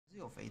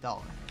肥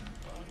到，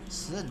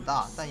死很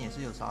大，但也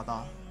是有杀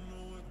到。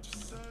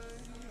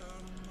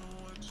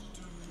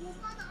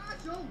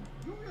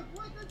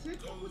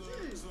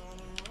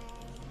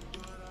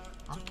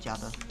啊，假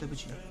的，对不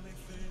起，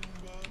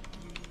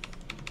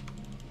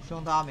希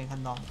望大家没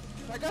看到。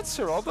I got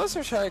Sirobas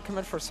or should I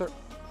commit for Sir?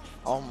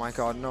 Oh my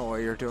god, no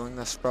way you're doing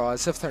this, bro.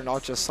 As if they're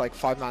not just like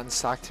 5-man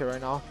stacked here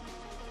right now.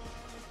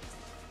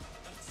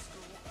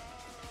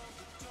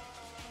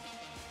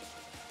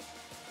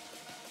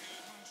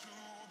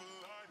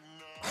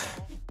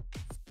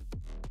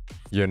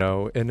 You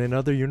know, in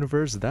another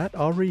universe, that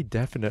Ari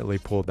definitely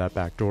pulled that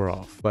back door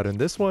off. But in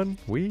this one,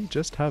 we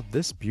just have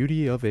this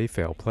beauty of a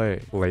fail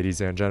play.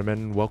 Ladies and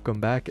gentlemen, welcome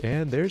back,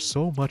 and there's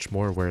so much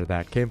more where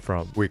that came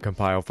from. We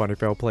compile funny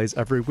fail plays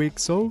every week,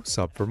 so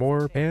sub for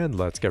more, and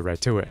let's get right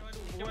to it.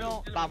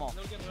 Vamos.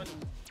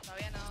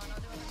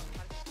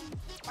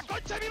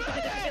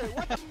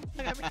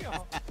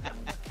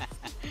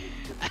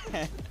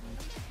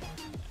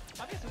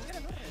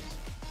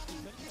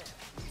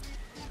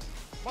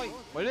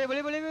 Voy,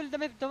 volvé,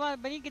 dame, toma,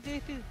 vení que te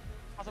despido.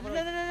 No.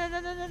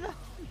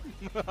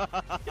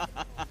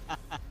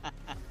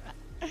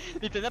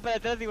 Listo, anda para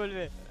atrás y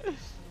volvé.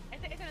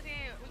 Este no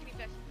tiene ultimate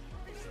flash.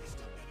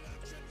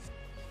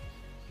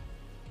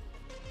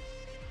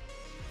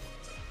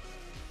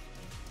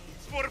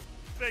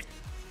 Perfect.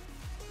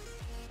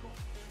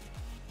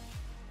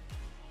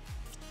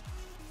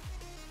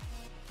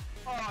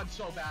 Oh, I'm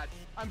so bad.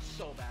 I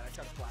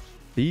tried to flash.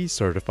 The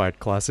certified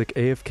classic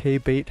AFK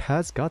bait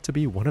has got to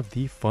be one of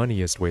the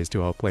funniest ways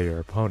to outplay your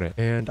opponent,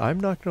 and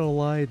I'm not gonna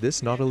lie,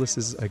 this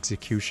Nautilus's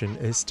execution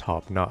is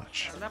top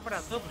notch.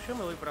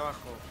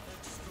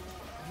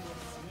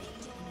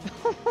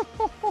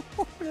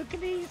 ¿Pero qué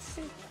le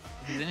hice?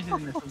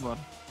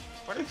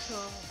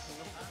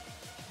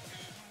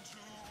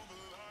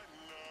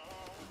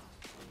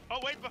 Oh,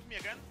 wait, buff me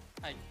again.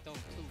 I don't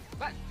do.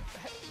 What?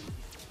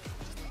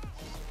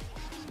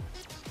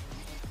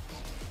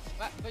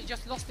 What? We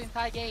just lost the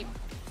entire game.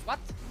 What?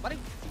 What? I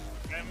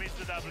missed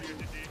the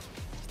WTD.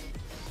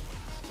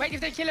 Wait,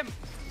 if they kill him!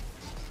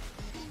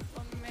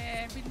 Oh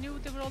man, we knew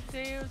they were all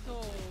there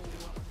though.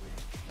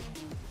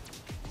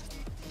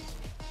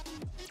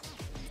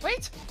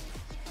 Wait!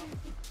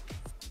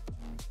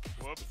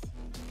 Whoops.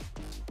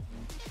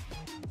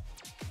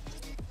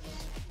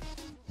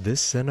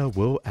 This Senna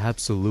will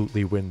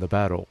absolutely win the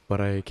battle,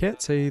 but I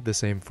can't say the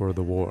same for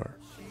the war.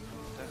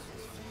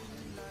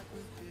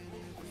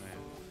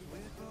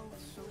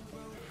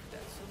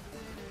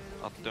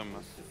 Attım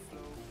ben.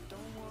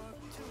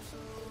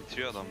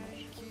 Bitiyor adamlar.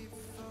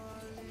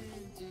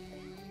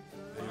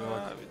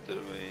 Eyvah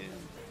bitirmeyin.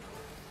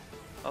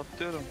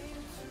 Atlıyorum.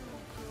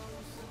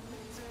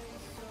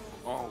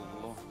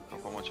 Allah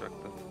kafama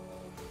çaktı.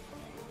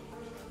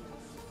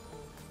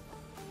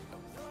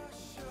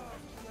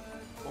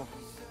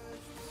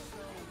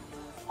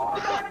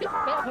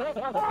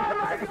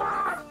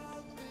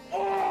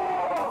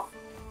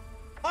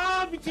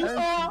 bitiyor.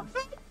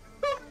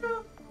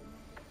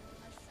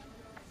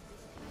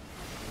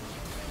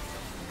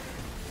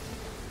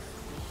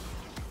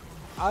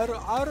 I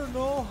don't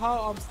know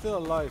how I'm still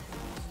alive.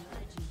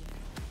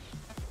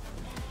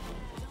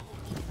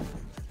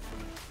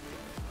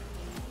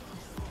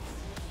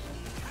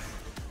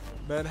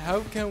 Man,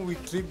 how can we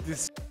clip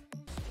this?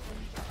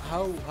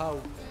 How?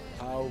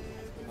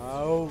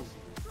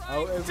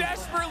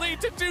 Desperately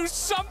to do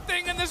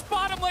something in this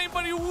bottom lane,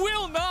 but he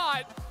will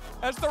not.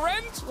 As the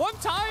Rens, one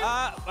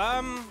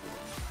time.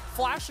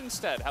 Flash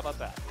instead. How about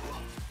that?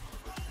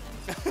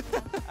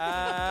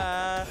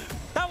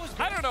 That was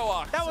good. I don't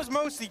know. That was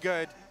mostly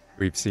good.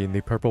 We've seen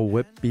the purple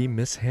whip be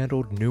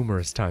mishandled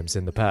numerous times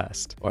in the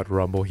past, but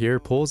Rumble here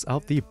pulls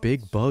out the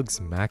big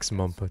bug's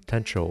maximum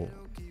potential.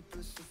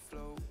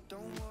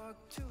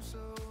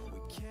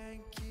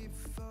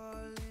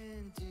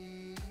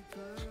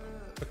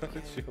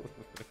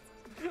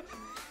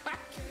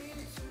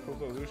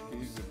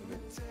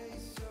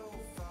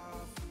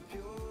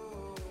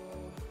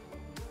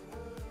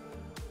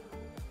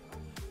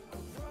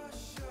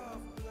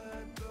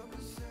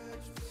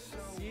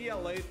 See you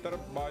later,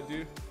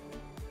 buddy.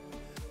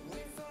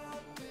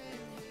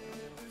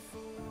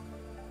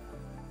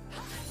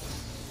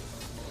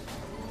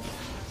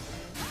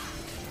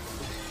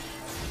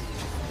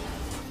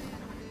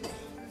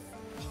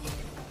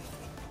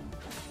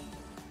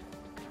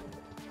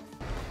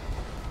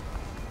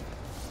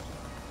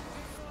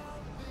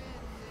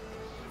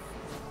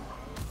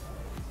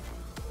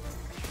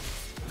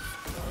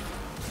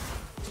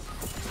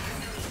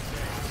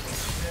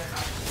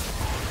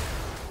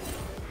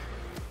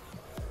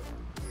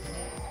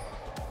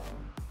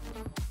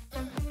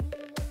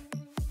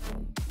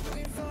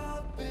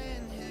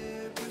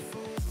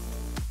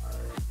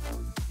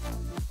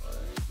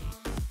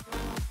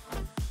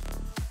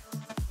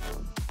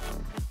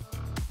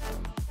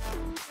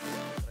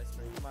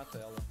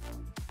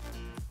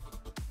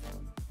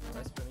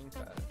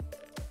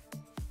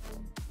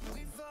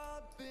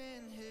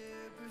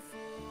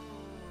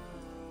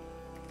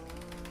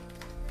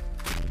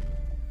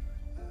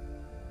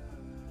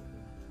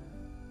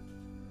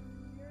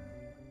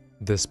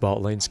 This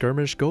bot lane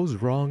skirmish goes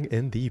wrong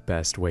in the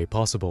best way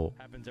possible.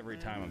 Happens every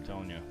time, I'm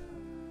telling you.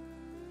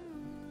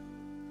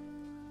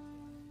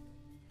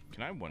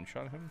 Can I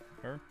one-shot him?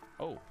 Her?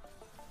 Oh.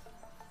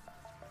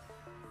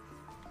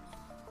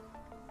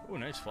 Oh,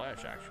 nice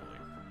flash, actually.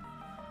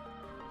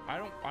 I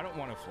don't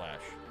want to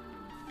flash.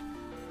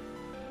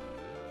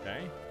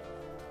 Okay.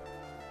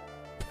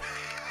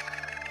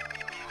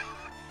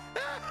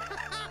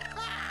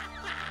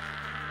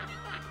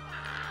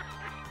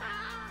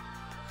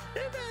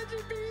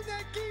 Imagine being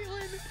that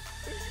Caitlyn.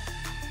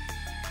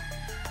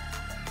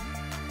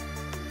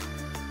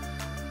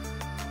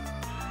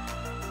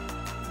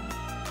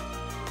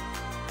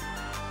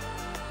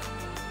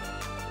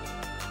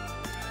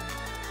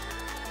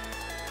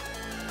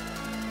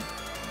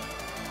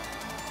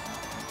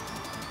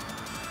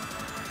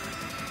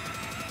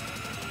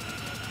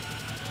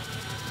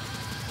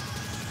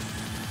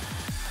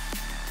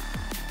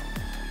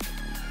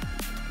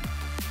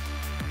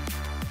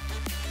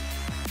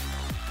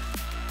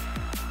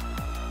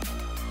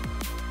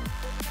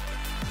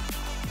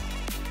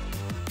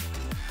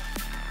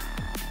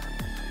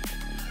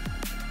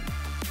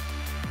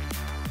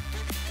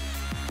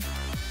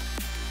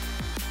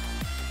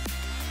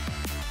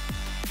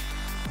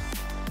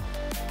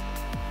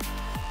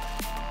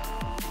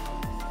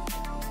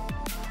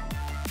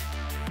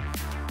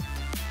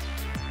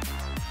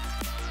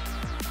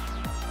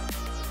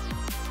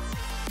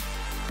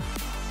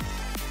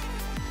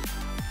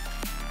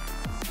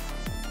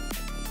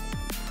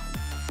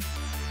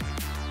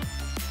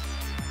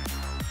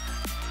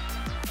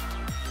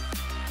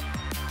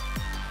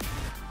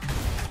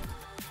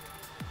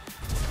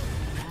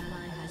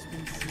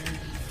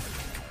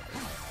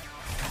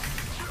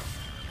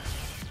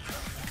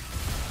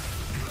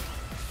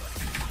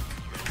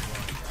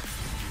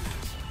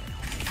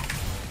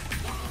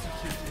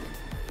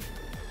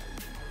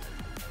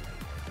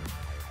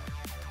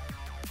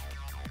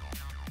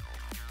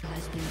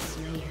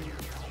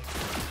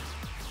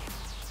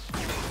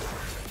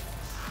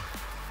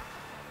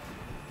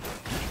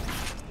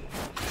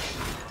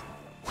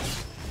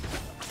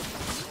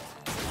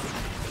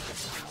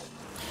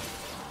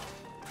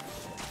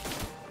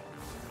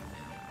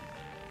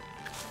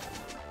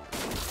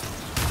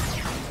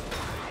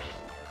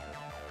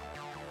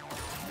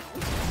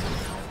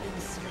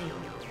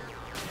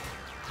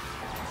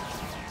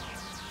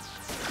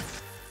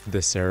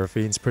 The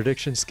Seraphine's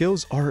prediction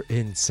skills are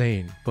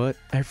insane, but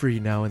every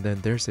now and then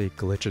there's a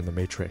glitch in the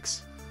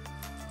matrix.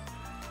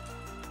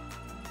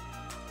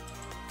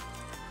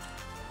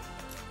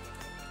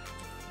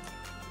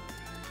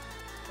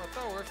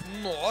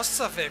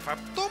 Nossa, velho, vai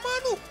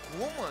tomar no cu,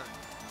 mano.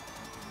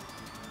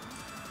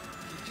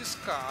 Que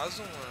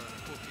descaso, mano.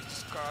 Pô, que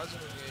descaso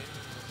no game,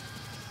 mano.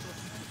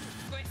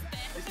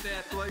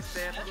 Ficou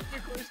esperto.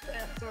 Ficou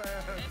esperto,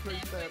 ficou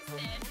esperto.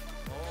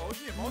 Ó, o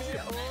Gimo,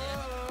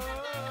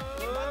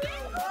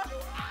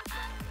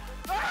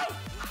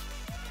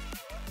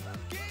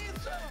 Que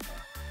isso?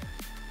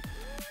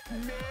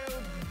 Meu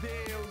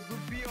Deus, o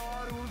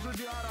pior uso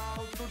de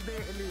arauto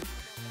dele.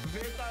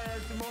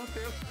 VKS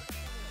Monteiro.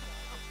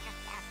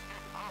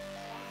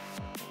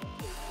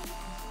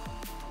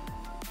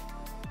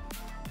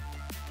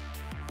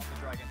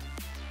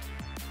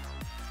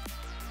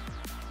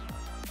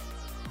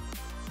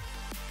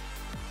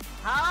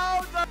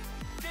 How the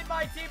did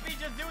my TP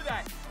just do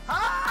that?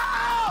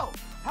 How?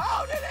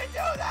 How did it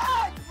do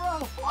that,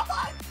 bro? What?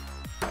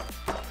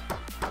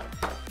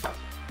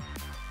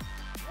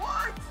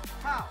 What?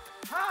 How?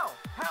 How?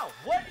 How?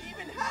 What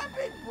even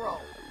happened, bro?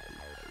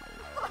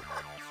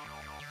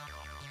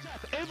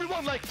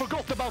 Everyone like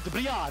forgot about the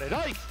Briare,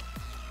 right?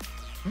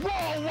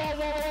 Whoa, whoa,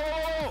 whoa,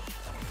 whoa,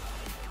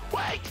 whoa!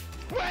 Wait!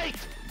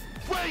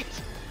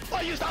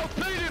 I just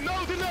outplayed him,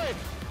 no delay!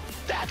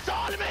 That's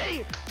on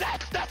me!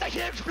 That's a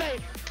huge play!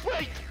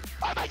 Wait!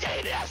 I'm a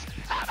genius!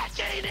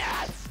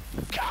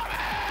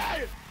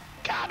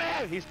 Come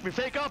here! We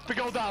fake up, we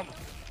go down!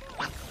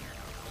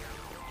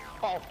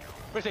 Oh,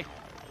 where's he?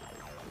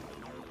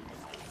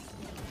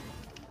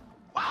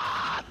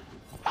 What?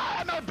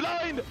 Am I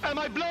blind?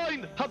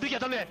 How did he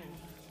get on there?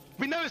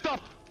 We never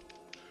stop!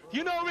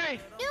 You know me!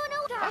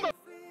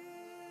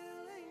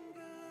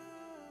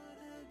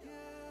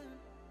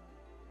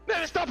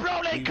 Never stop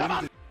rolling! Come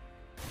on!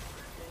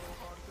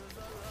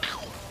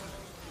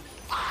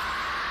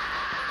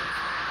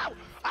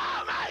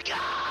 Oh my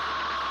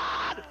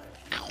god!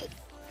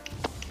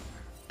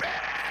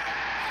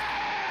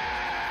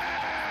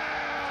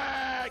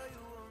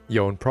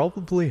 Yon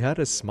probably had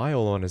a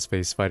smile on his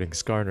face fighting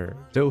Skarner,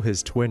 though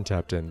his twin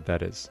tapped in,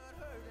 that is.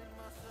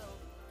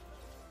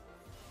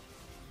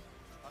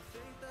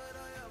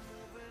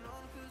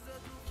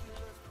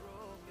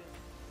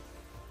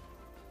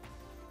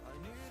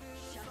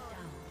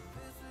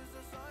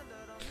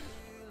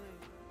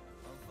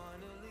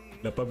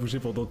 Il a pas bougé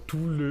pendant tout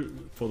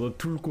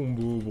le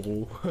combo,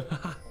 bro.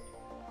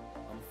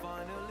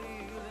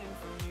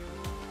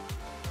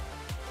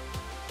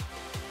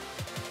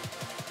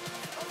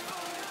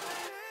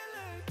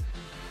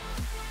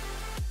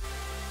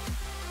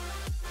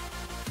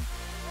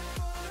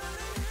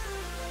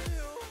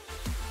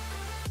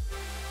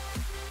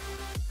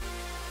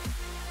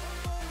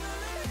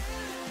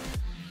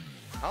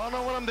 I don't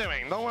know what I'm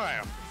doing, don't worry.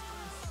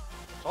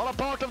 It's all a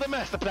part of the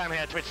master plan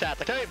here, Twitch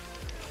chat, okay?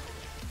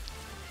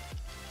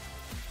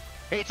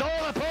 It's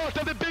all a part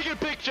of the bigger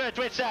picture,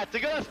 Twitch chat. You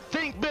gotta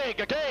think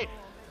big, okay?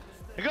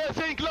 You gotta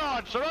think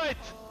large, alright?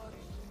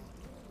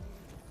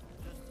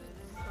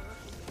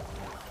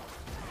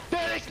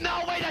 There is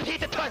no way that he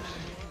can turn.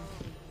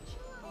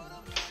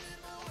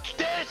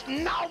 There's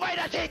no way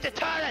that he can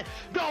turn it.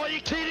 Bro, are you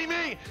kidding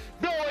me?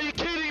 Bro, are you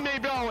kidding me,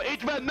 bro?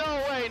 It went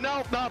no way.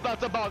 No,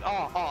 that's a bug.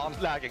 Oh,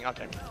 I'm lagging.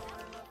 Okay.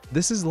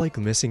 This is like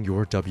missing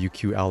your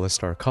WQ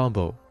Alistar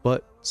combo,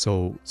 but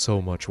so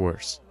much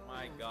worse.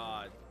 My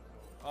god.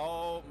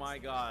 Oh my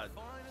god.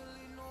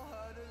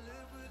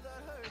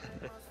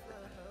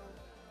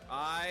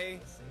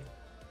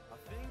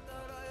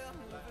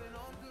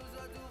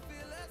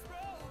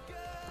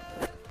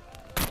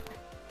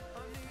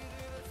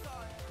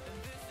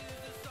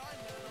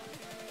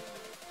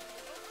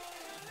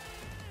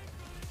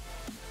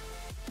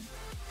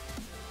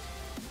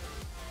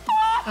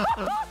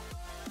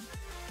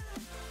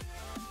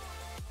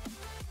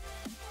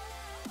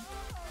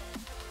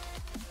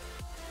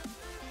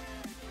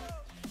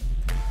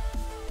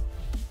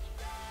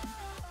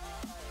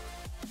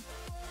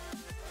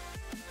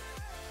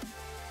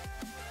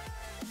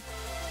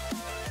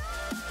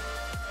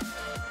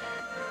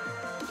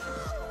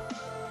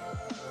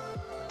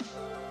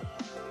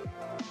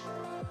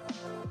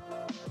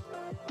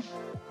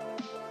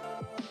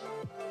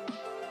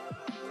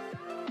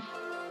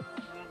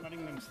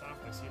 Letting them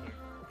stop this either.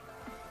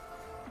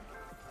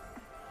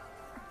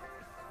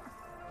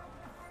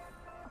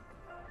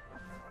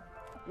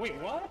 Wait,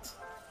 what?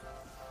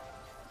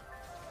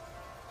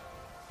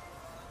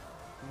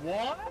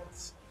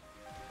 What?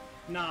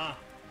 Nah,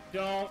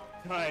 don't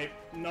type.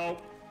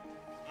 Nope.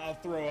 I'll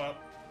throw up.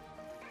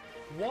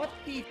 What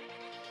the?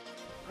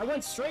 I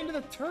went straight into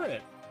the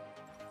turret.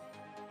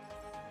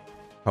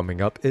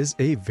 Coming up is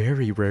a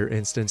very rare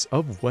instance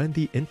of when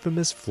the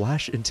infamous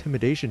flash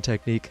intimidation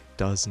technique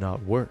does not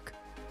work.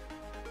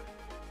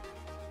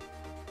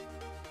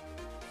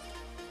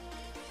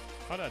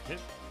 How'd that hit?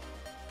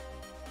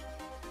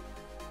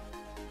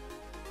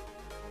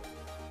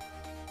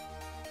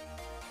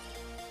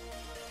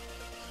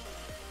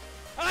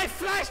 I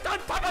flashed on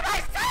top of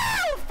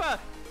myself!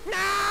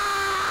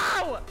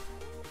 No!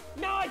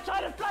 No, I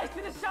tried to flash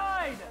to the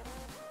side!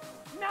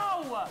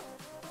 No!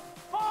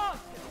 Fuck!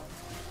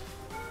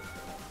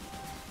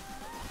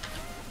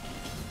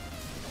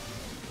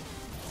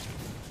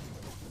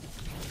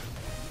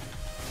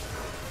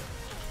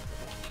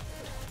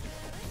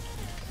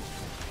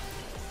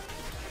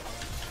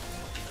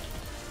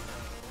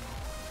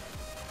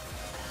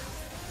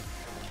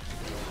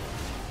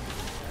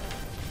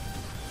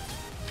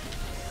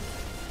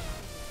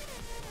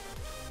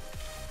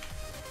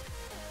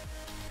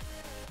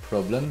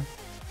 Problem.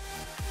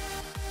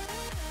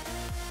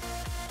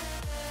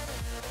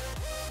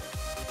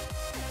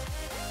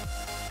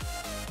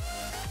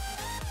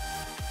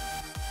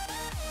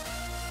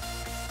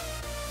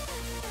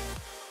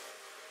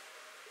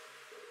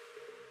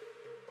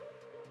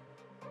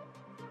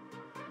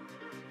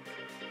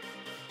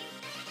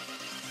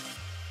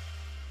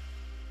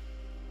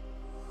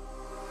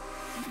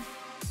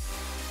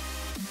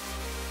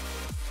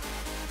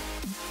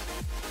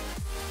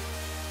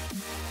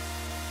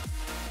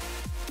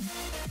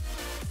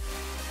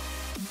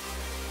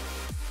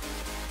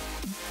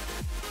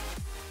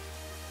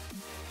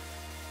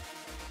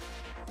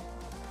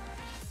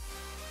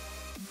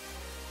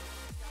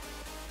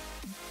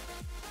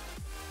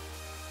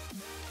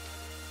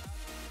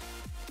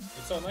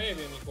 I co,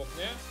 najebie mi chłop,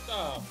 nie?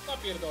 Ta,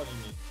 napierdoli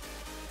mi.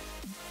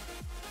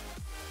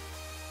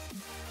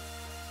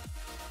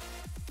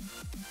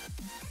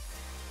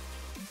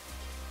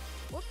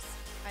 Whoops,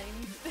 I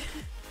didn't...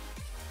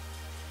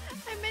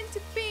 I meant to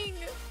ping!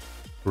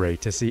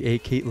 Great to see a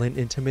Caitlyn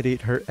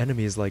intimidate her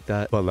enemies like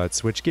that, but let's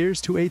switch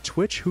gears to a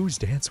Twitch whose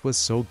dance was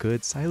so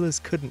good Silas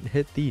couldn't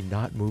hit the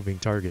not moving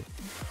target.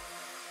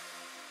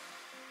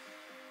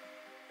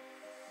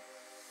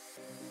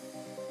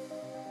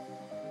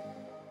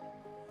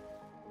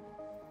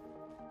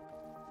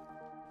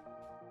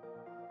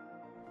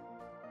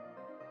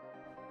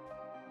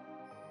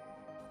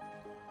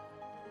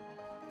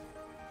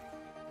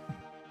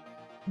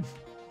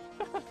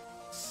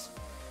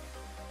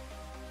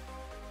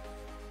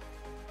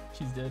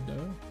 She's dead now.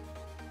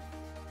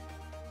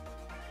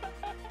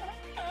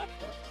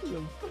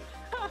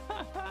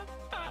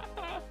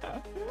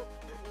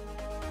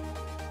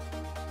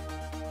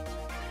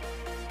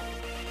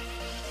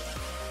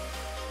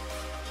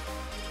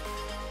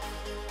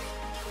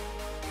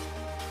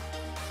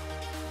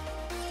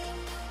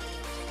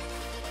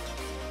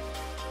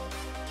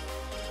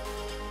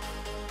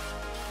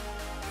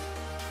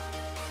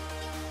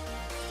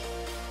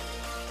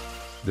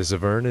 This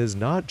Avern is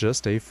not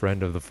just a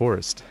friend of the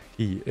forest,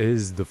 he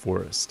is the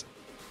forest.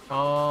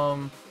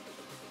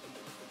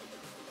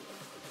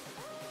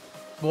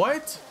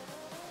 What?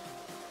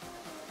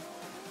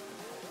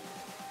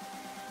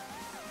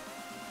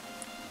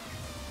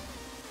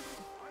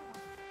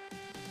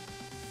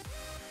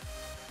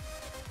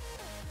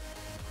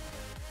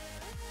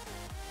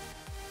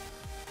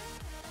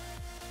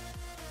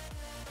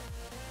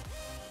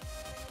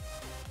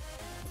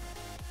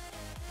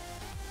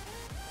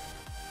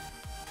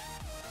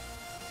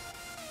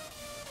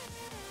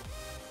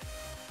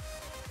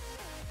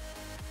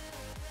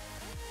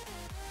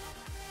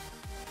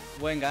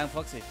 Buen game,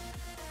 Foxy.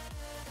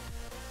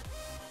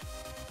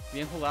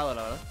 Bien jugado,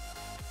 la verdad.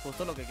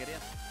 Justo lo que quería.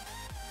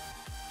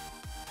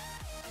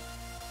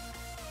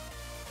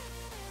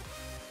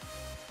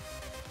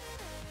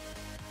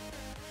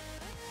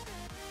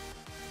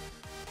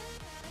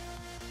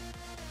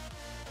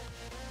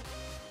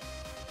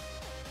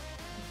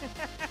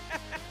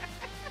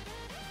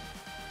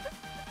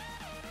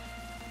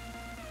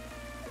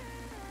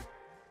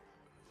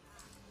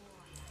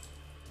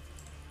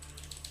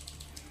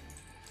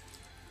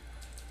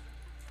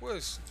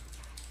 Pues...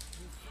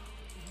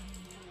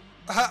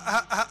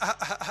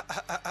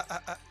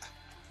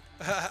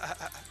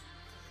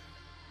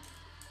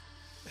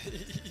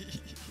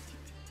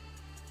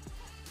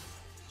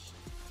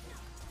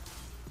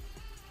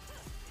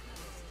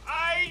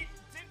 ¡Ay!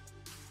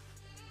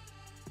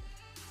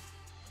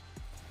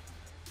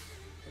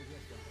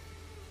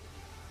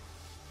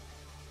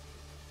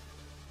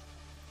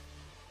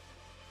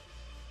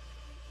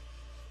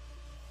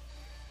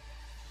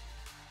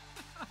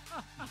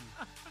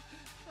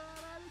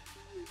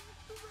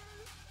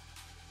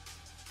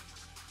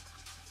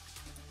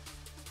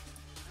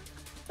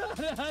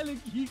 Caralho,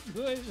 que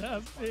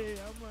coisa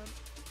feia, mano.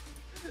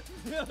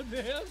 Meu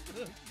Deus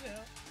do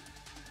céu.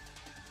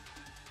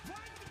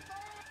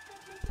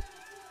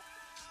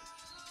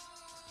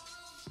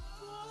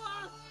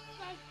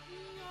 Nossa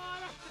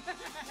senhora.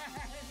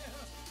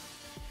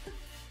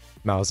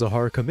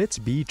 Malzahar commits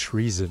B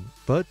treason,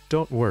 but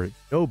don't worry,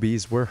 no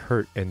Bs were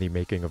hurt in the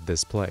making of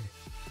this play.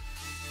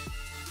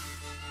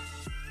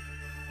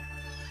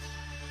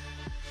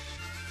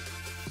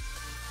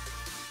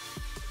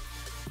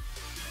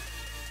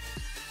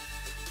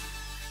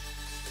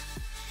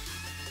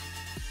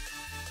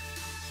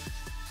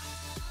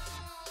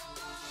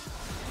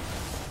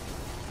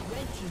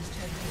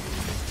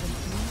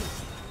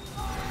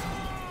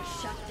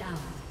 Shut down.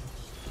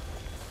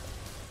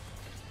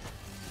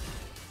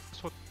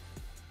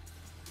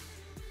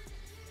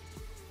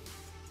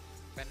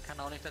 Ben kann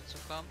auch nicht dazu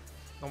kommen.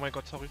 Oh mein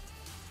Gott, sorry.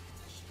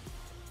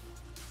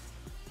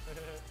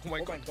 Oh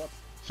mein Gott.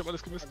 Ich hab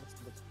alles gemisst.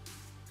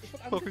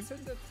 Sorry.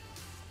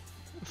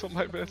 Das war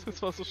mein Best,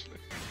 das war so schlecht.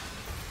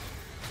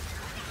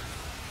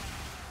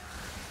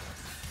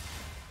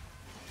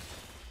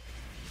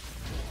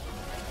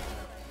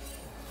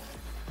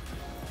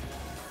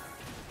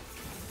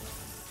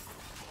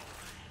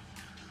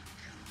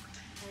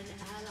 An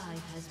ally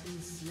has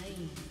been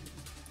slain.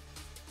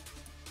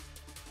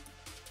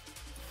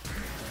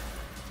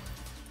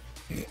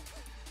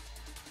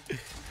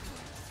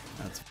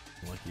 That's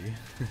lucky.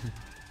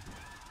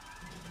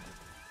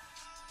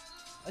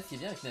 Ah, ce qui est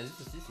bien avec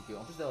Nasus aussi, c'est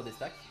qu'en plus d'avoir des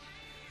stacks,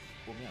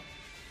 oh merde.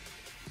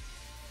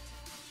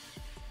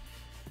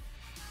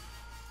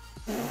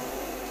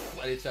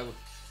 Allez, ciao.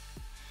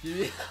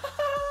 Lui.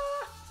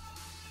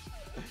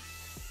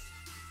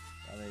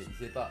 Ah mais il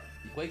sait pas,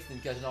 il croyait que c'était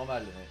une cage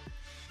normale. Mais...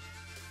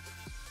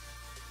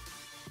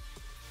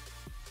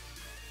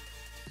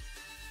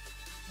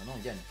 Maintenant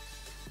on gagne.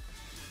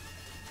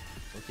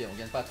 Ok, on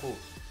gagne pas trop.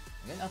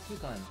 On gagne un peu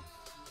quand même.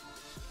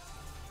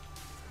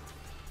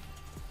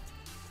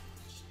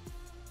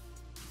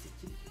 C'est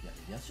kill,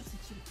 bien sûr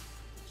c'est kill.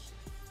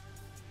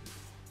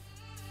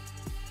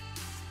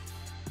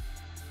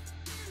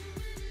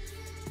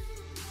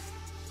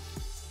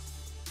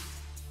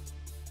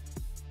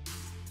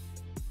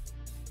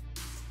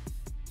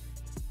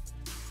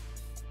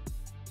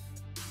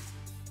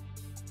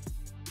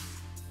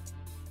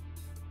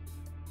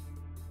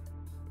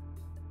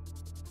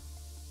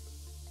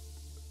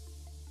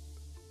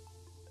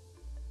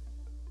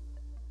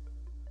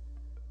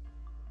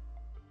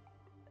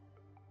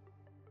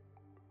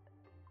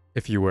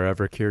 If you were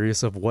ever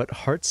curious of what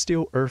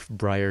Heartsteel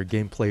Earthbriar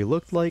gameplay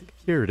looked like,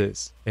 here it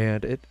is,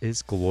 and it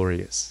is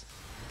glorious.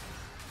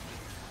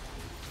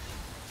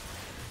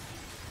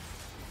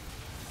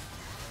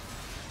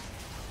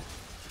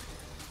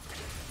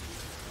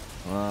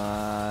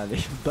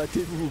 Allez,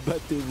 battez-vous,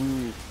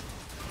 battez-vous.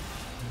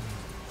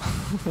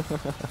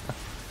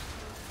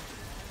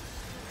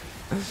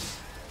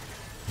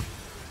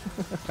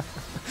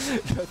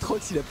 Le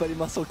troll, s'il a pas les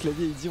mains sur le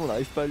clavier, il dit on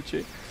n'arrive pas à le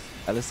tuer.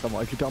 Ah là, ce sera bon.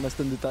 Avec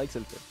l'hypermaston de Tariq, ça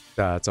le fait.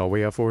 That's all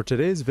we have for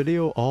today's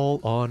video, all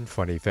on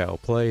Funny Fail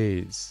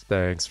Plays.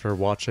 Thanks for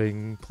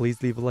watching,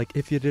 please leave a like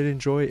if you did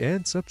enjoy,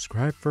 and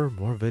subscribe for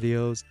more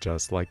videos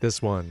just like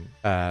this one.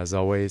 As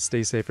always,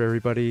 stay safe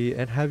everybody,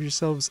 and have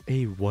yourselves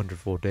a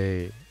wonderful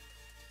day.